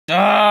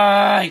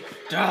Die!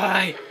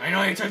 Die! I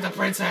know you took the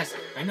princess!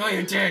 I know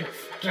you did!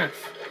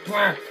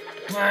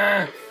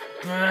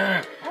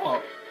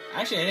 Oh,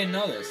 actually, I didn't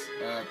know this.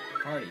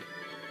 Party.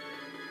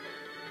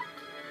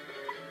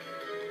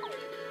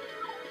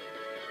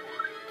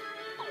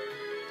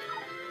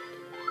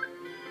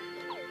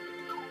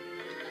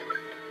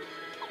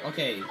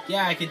 Okay,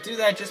 yeah, I could do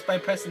that just by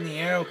pressing the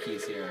arrow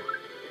keys here.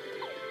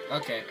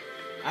 Okay.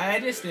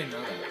 I just didn't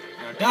know that.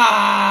 Now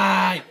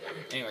die!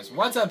 Anyways,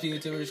 what's up,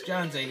 YouTubers?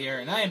 Johnzza here,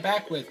 and I am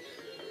back with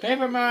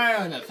Paper Mario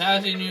and the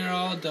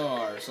 1,000-year-old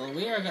door. So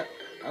we are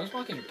I was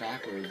walking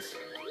backwards.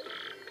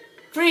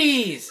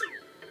 Freeze!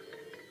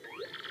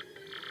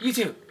 You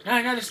two, not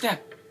another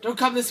step. Don't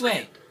come this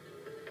way.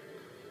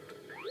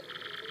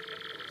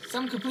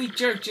 Some complete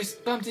jerk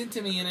just bumped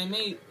into me and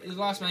I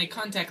lost my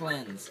contact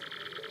lens.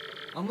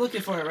 I'm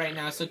looking for it right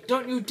now, so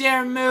don't you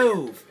dare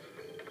move!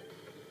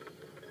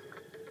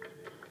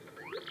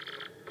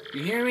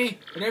 You hear me?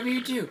 Whatever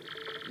you do,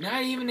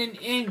 not even an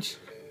inch.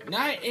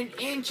 Not an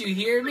inch, you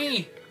hear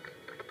me?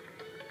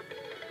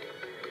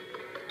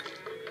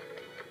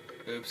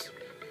 Oops.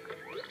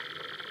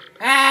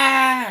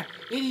 Ah!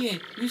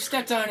 Idiot! You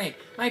stepped on it!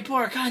 My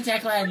poor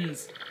contact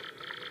lens!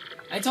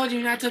 I told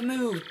you not to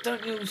move!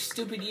 Don't you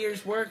stupid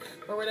ears work?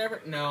 Or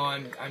whatever? No,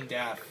 I'm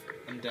deaf.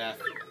 I'm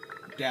deaf.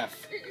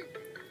 Deaf.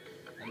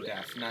 I'm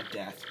deaf, not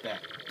death.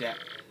 Deaf.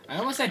 I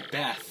almost said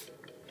Beth.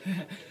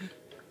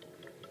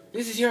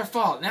 This is your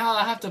fault. Now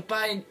I'll have to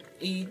buy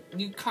a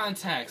new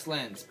contacts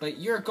lens, but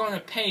you're gonna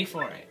pay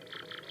for it.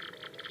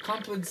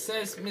 Compton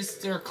says,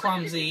 Mr.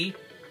 Clumsy.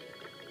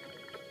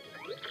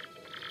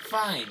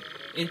 Fine.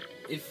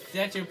 If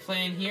that's your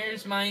plan,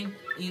 here's mine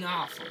in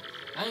awful.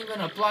 I'm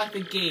gonna block the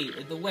gate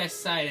at the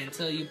west side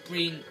until you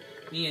bring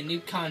me a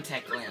new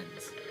contact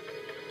lens.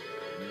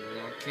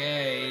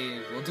 Okay,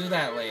 we'll do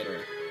that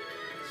later.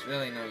 There's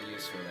really no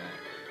use for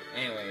that.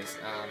 Anyways,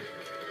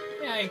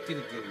 yeah, I did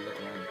a good look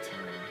around the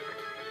town.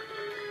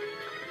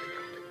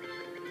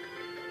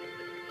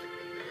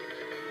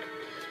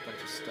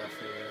 Bunch of stuff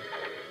here.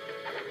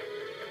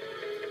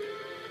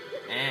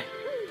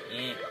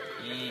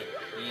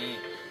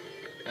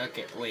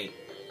 Okay, wait.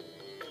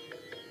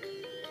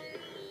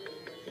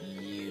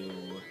 You.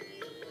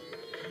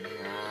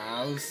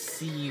 I'll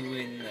see you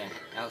in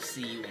hell.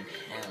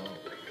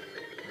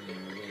 You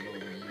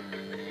little.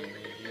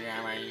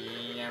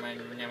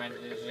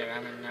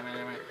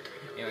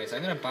 Anyways,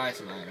 I'm gonna buy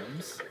some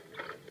items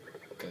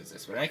because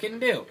that's what I can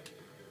do.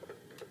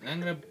 And I'm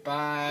gonna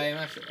buy.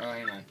 Oh,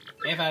 hang on.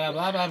 If I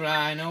blah blah blah,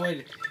 I know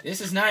it.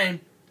 This is not in.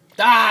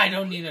 I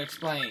don't need to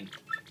explain.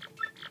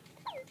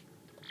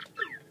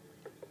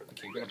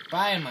 Okay, I'm gonna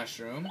buy a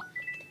mushroom.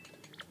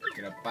 I'm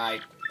gonna buy.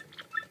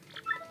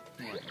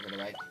 Yeah, I'm gonna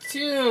buy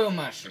 2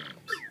 mushrooms.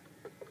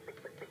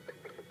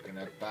 I'm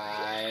gonna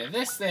buy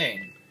this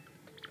thing.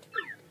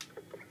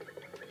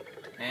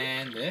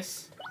 And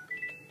this.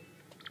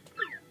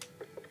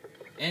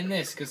 And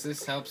this, because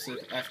this helps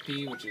with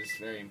FP, which is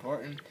very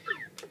important.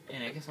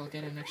 And I guess I'll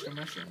get an extra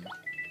mushroom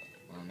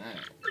while I'm at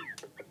it.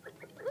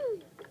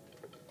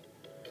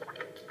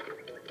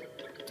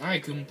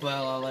 Alright,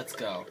 Goombella, let's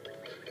go.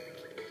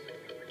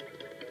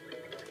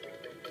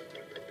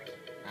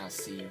 I'll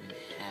see you in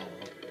hell.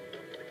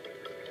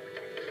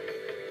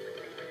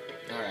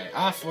 Alright,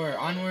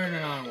 onward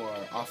and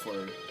onward.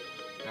 Offward.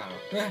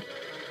 No.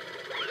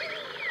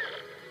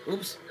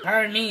 Oops,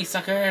 pardon me,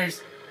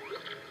 suckers.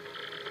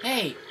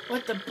 Hey,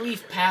 what the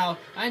bleep, pal?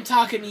 I'm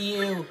talking to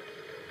you.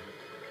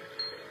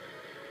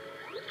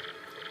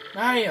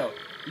 Mario,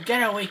 you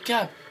gotta wake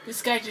up.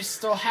 This guy just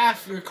stole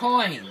half your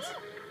coins.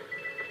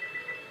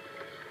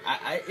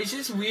 It's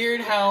just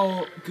weird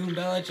how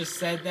Goombella just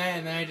said that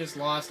and then I just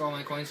lost all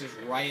my coins just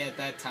right at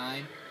that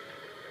time.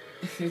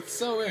 It's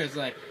so weird. It's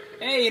like,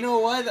 hey, you know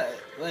what?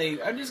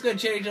 Like, I'm just gonna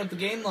change up the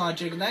game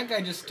logic and that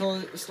guy just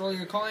stole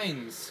your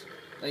coins.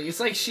 Like, it's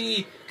like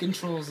she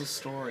controls the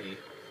story.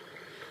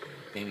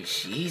 Maybe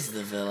she's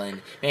the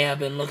villain. Maybe I've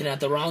been looking at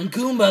the wrong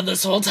Goomba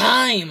this whole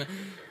time.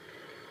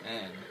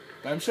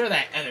 But I'm sure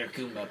that other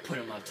Goomba put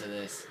him up to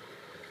this.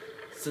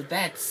 So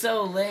that's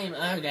so lame.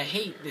 Ugh, I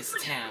hate this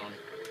town.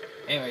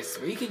 Anyways,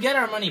 we can get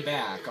our money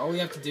back. All we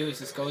have to do is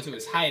just go to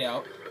his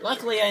hideout.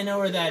 Luckily, I know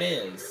where that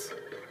is.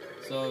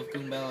 So if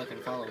Goombella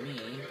can follow me.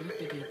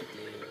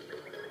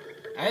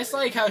 I just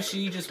like how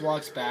she just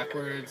walks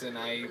backwards and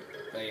I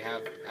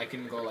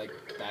can go like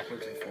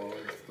backwards and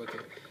forwards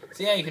looking.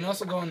 So yeah, you can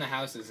also go in the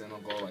houses and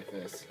it'll go like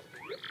this.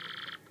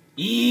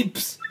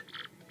 Eeps!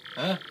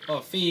 Huh?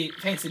 Oh,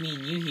 fancy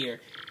meeting you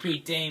here. Pretty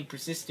dang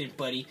persistent,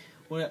 buddy.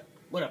 What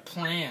a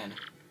plan.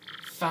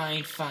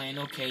 Fine,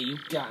 okay, you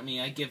got me.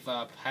 I give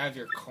up. Have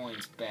your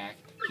coins back.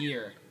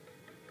 Here.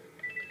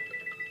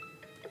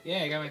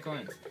 Yeah, I got my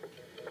coins.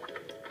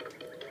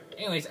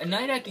 Anyways, a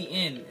night at the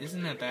inn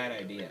isn't a bad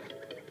idea.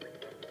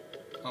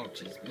 Oh,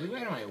 jeez. Move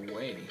out of my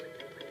way.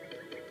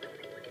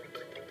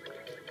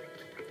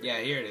 Yeah,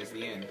 here it is,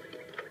 the inn.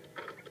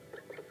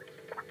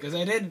 Because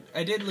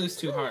I did lose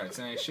 2 hearts,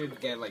 and I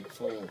should get, like,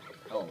 full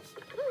health.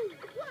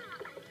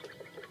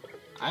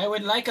 I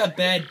would like a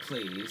bed,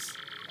 please.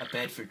 A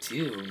bed for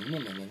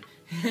two.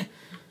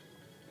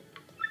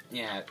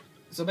 Yeah.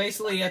 So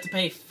basically, you have to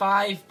pay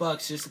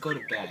 $5 just to go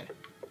to bed.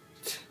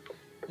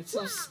 It's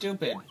so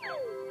stupid.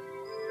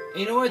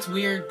 You know what's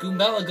weird?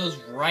 Goombella goes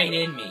right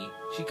in me.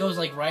 She goes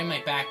like right in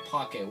my back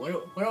pocket.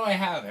 What do I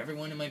have?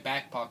 Everyone in my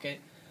back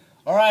pocket?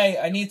 Alright,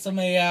 I need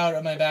somebody out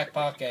of my back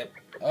pocket.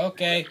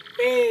 Okay.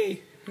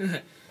 Hey!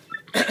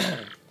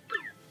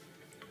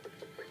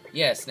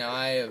 Yes, now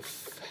I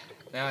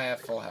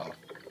have full health.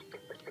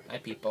 Hi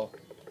people.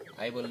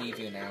 I will leave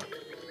you now.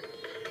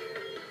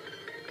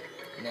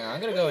 Now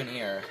I'm gonna go in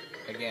here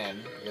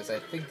again, because I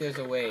think there's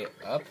a way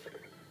up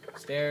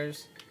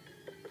stairs.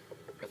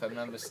 If I'm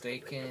not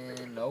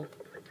mistaken, nope.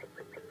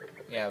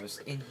 Yeah, I was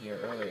in here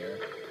earlier.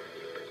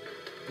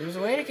 There's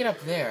a way to get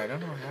up there. I don't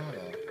know how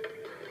though.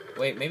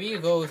 Wait, maybe you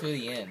go through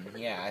the inn.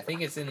 Yeah, I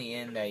think it's in the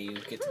inn that you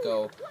get to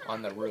go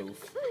on the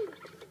roof.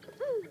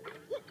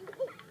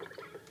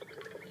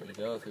 And you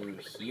go through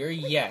here.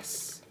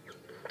 Yes.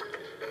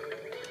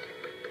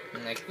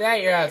 And like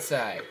that, you're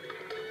outside.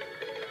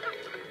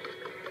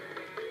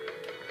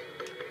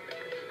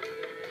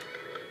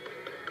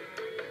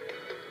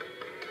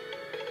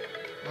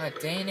 Ah,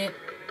 dang it.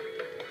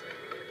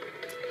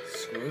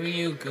 Screw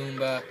you,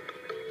 Goomba.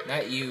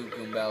 Not you,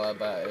 Goombella,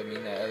 but I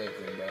mean that other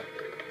Goomba.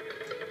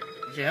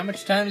 Actually, how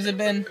much time has it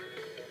been?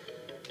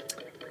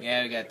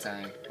 Yeah, we got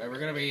time. But we're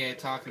gonna be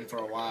talking for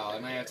a while. I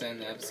might have to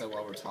end the episode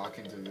while we're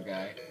talking to the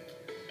guy.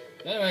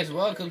 Anyways,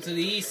 welcome to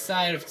the east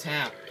side of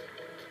town.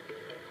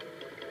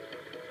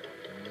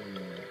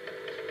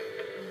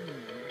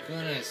 I'm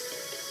gonna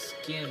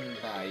skim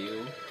by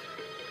you.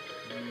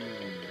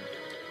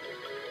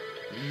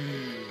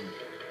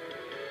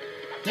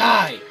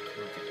 Die! Okay.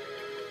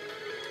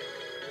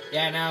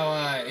 Yeah,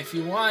 now, if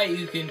you want,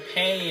 you can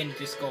pay and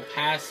just go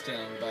past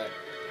him, but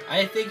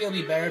I think it'll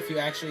be better if you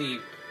actually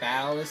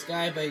battle this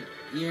guy, but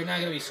you're not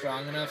gonna be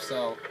strong enough,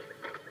 so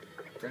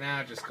for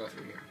now, just go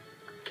through here.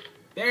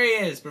 There he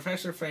is,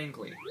 Professor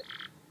Frankly.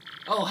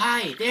 Oh,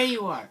 hi, there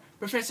you are,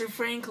 Professor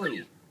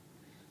Frankly.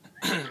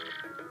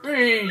 Where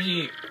is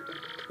he?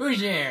 Who's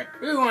there?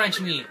 Who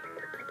wants me?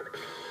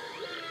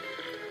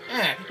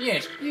 Ah,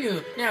 yes,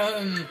 you.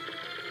 Now,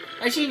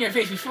 I've seen your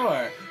face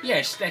before.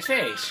 Yes, that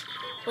face.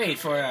 Wait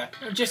for,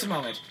 just a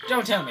moment.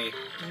 Don't tell me.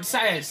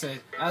 Silence,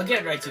 I'll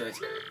get right to it.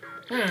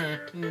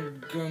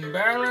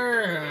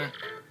 Goomballer,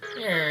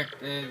 here,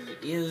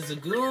 is a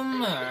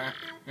goom,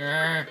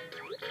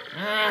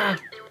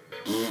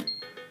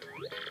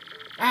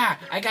 Ah,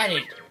 I got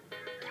it.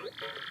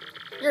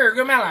 You're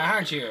Goombella,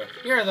 aren't you?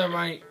 You're the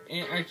one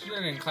I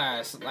stood in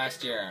class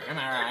last year, am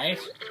I right?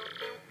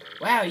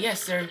 Wow,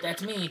 yes, sir,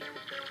 that's me.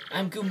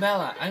 I'm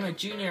Goombella. I'm a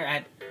junior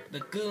at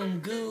the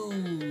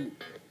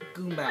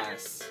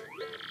Goombas.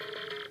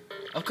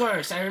 Of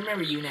course, I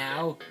remember you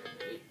now.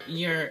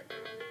 You're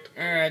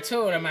a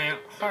toad of my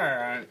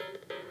heart,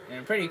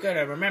 and pretty good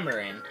at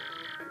remembering.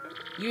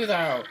 You,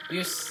 though,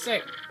 you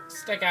stick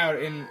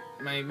out in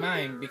my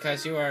mind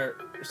because you are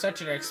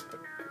such an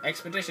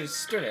expeditious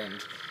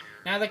student.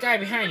 Now, the guy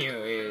behind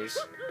you is...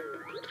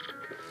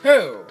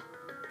 Who?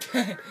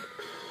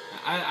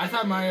 I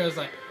thought Mario was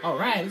like,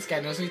 alright, this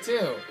guy knows me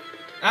too.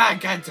 Ah,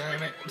 god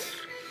damn it.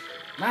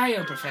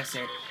 Mario,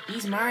 Professor.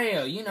 He's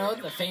Mario, you know,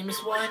 the famous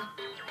one.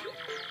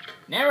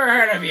 Never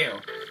heard of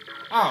you.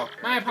 Oh,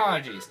 my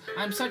apologies.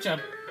 I'm such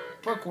a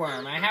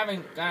bookworm. I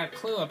haven't got a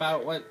clue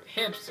about what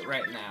hips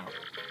right now.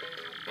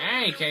 In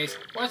any case,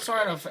 what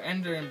sort of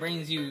engine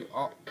brings you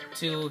all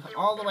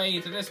the way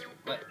to this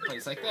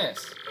place like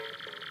this?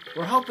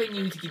 We're hoping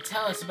you can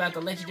tell us about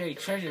the legendary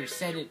treasure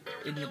said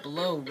in the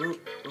below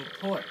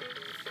report.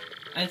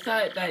 I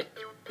thought that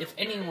if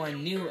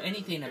anyone knew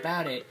anything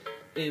about it,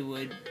 it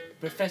would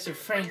Professor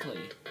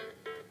Frankly.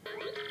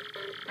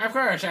 Of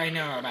course I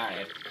know about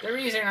it. The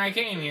reason I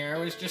came here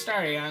was to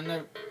study on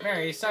the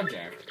very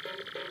subject.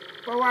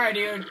 But why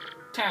do you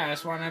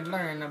Tass want to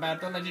learn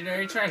about the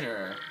legendary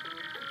treasure?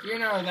 You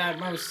know that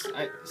most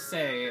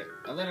say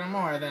a little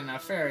more than a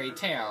fairy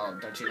tale,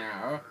 don't you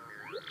know?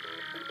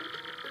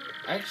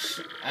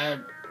 Actually,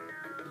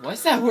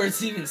 what's that word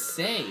even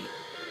say?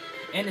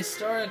 And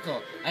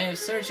historical. I have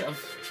searched of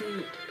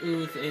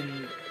truth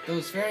in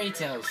those fairy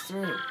tales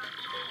through.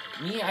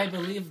 Me, I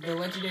believe the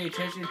legendary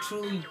treasure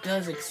truly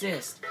does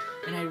exist,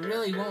 and I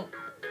really want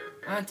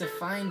to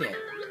find it.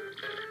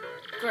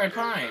 Good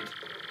point.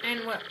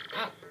 And what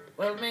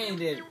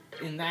made it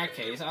in that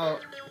case,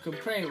 I'll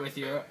cooperate with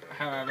you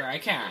however I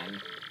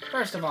can.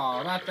 First of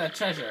all, about the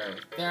treasure,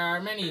 there are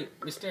many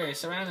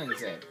mysterious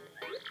surroundings it.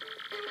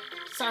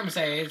 Some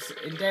say it's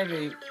a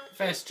deadly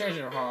fast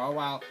treasure haul,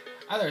 while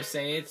others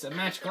say it's a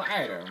magical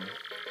item.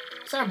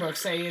 Some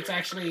books say it's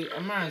actually a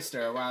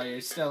monster, while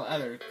there's still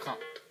others claim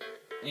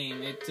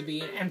it to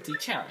be an empty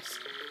chest.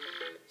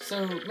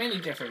 So many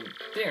different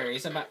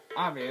theories about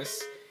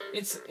obvious,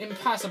 it's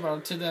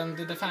impossible to them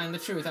to define the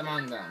truth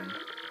among them.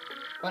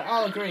 But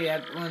all agree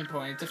at one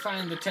point, to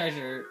find the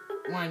treasure,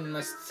 one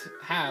must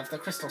have the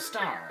crystal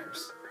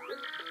stars.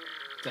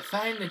 To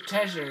find the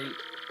treasure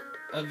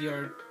of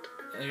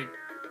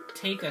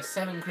take a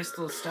 7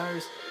 crystal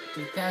stars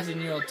to the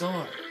 1,000-year-old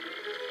door.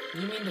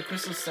 You mean the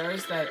crystal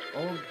stars, that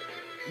old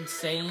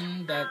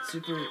saying that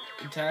super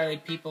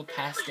intelligent people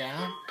pass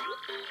down?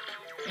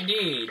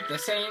 Indeed, the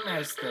same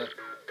as the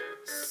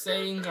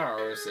saying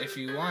goes, if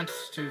you want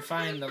to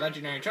find the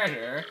legendary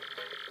treasure,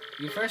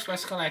 you first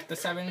must collect the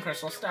 7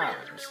 crystal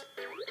stars.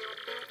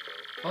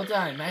 Hold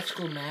on,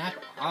 magical map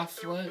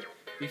offload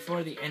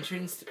before the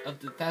entrance of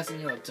the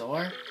 1,000-year-old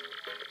door?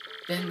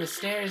 Then the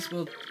stairs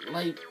will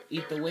light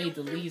the way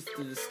that leads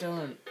to the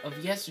stone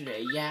of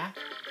yesterday, yeah?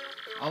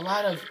 A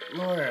lot of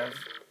lore of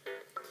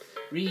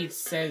Reed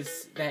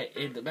says that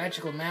the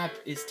magical map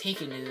is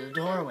taken in the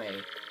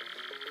doorway.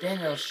 Then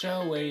it'll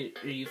show where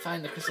you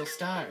find the crystal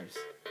stars.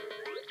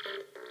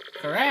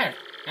 Correct!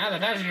 Now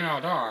the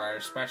 1,000-year-old door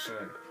is special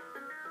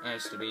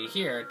as to be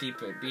here deep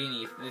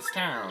beneath this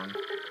town.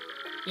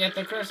 Yet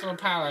the crystal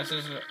palace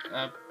is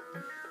a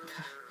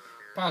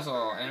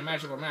puzzle, and a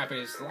magical map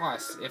is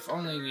lost. If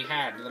only we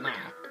had the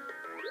map.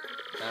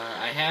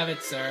 I have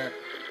it, sir.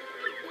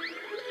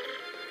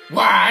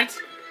 What?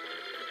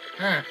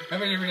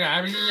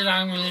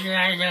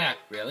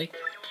 Really?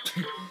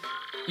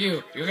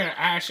 You're gonna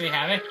actually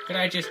have it? Could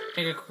I just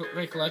take a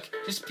quick look?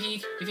 Just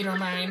peek, if you don't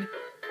mind.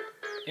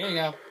 Here you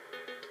go.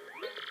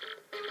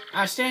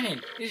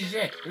 Outstanding! This is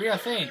it, the real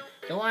thing.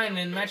 The one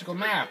in the magical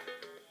map.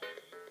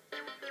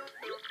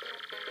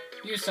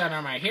 You son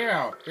are my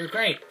hero. You're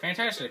great,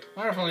 fantastic,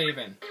 wonderful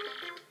even.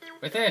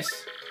 With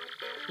this,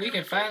 we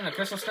can find the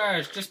crystal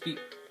stars just be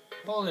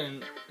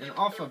holding an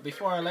offer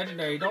before our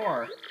legendary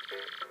door.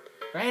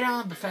 Right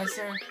on,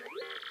 Professor.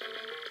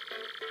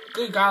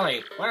 Good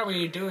golly, what are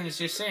we doing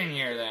just sitting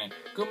here then?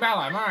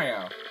 Goombella,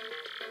 Mario.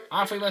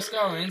 Off we must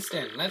go in an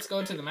instant. Let's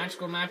go to the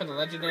magical map of the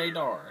legendary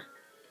door.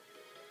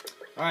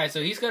 Alright,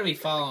 so he's gonna be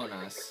following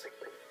us.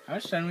 How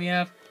much time we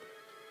have?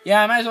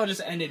 Yeah, I might as well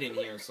just end it in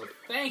here. So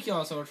thank you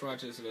all so much for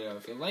watching this video.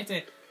 If you liked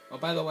it, oh,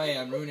 by the way,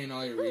 I'm ruining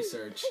all your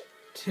research.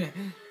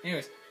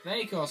 Anyways,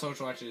 thank you all so much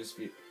for watching this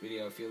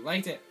video. If you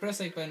liked it, press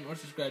the like button or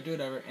subscribe, do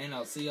whatever, and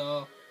I'll see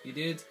y'all, you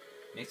dudes,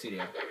 next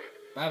video.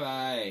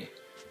 Bye-bye.